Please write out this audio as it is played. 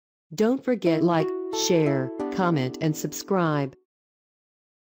Don't forget like, share, comment and subscribe.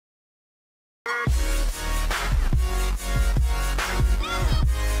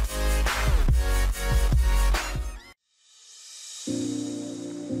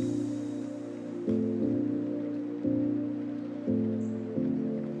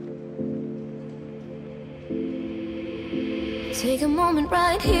 Take a moment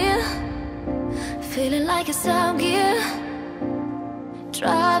right here, feeling like it's out gear.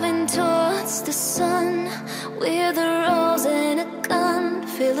 Driving towards the sun with a rose and a gun.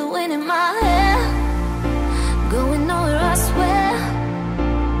 Feel the wind in my hair, going nowhere I swear.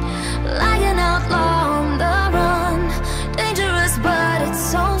 Like an outlaw on the run, dangerous but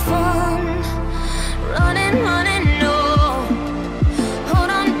it's so fun. Running, running, no. Hold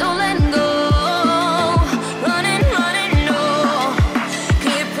on, don't let go. Running, running, no.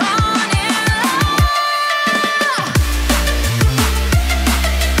 Keep running.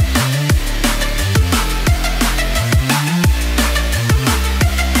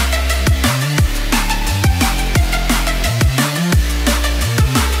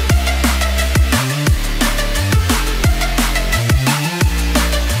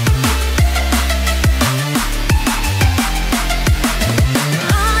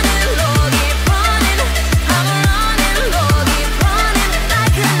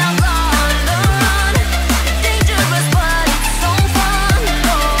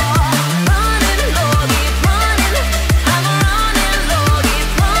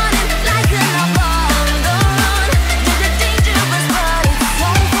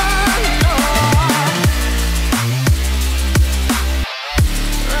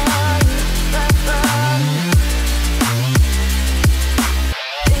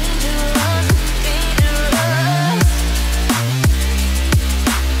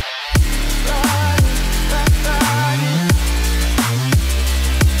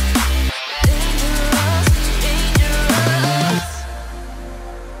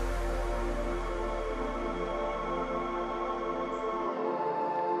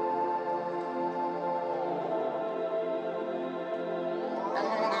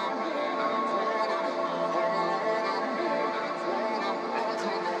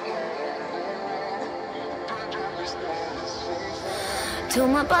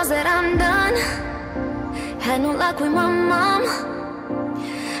 Told my boss that I'm done. Had no luck with my mom.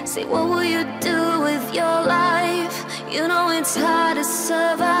 Say, what will you do with your life? You know it's hard to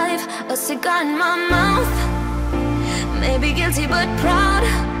survive. A cigar in my mouth. Maybe guilty but proud.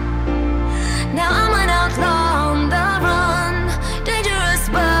 Now I'm an outlaw on the run. Dangerous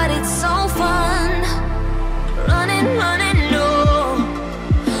but it's so fun. Running, running, no.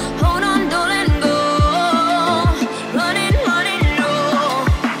 Hold on, don't let go. Running, running, no.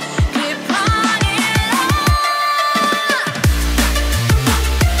 Keep running.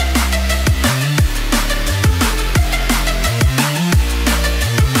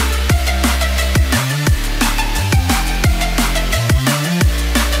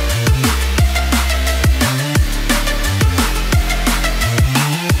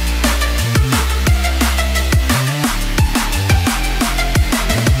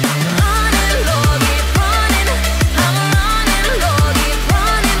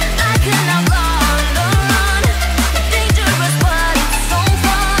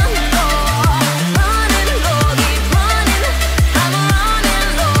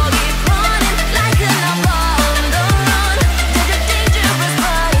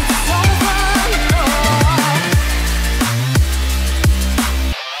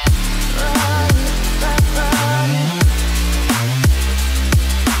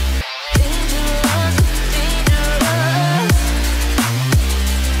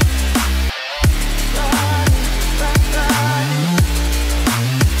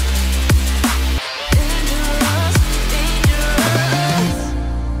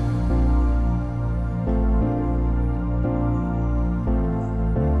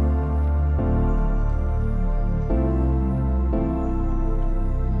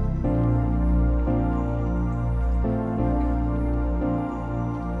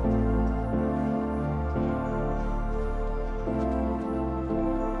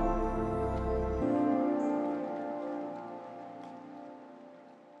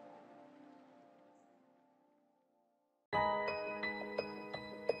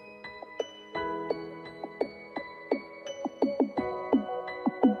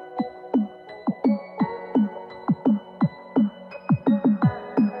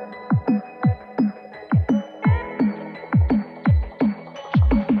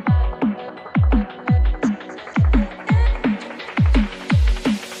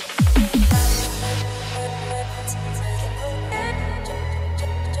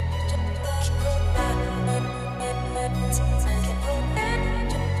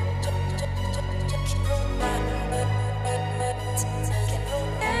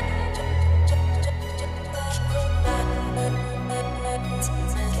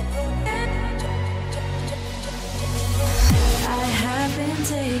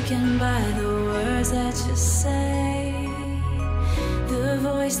 taken by the words that you say. The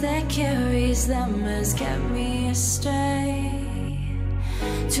voice that carries them has kept me astray.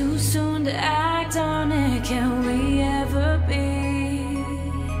 Too soon to act on it, can we ever be?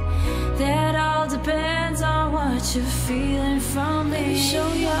 That all depends on what you're feeling from me. Let me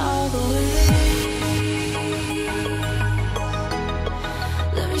show you all the way.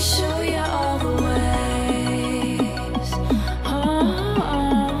 Let me show you all the ways.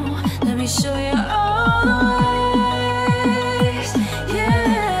 Oh, let me show you all the ways.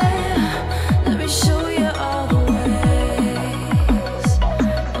 Yeah, let me show you all the ways.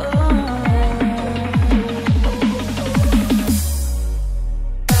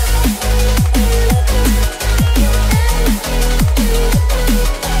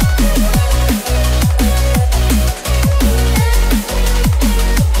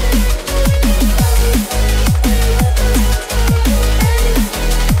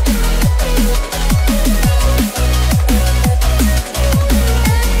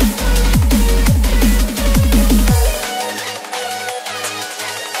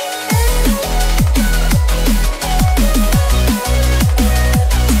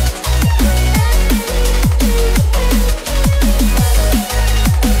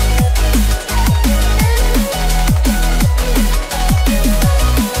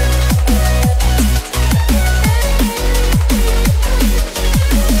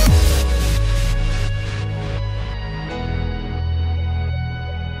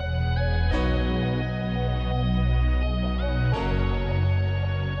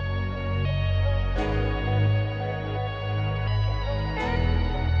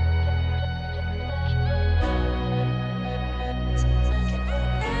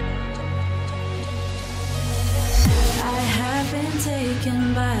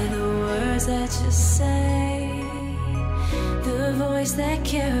 Taken by the words that you say. The voice that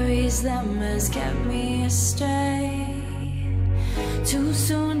carries them has kept me astray. Too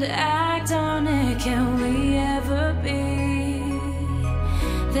soon to act on it, can we ever be?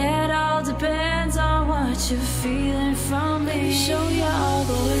 That all depends on what you're feeling from me. Let me show you all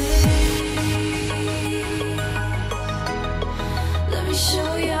the way. Let me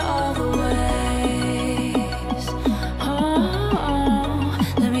show you all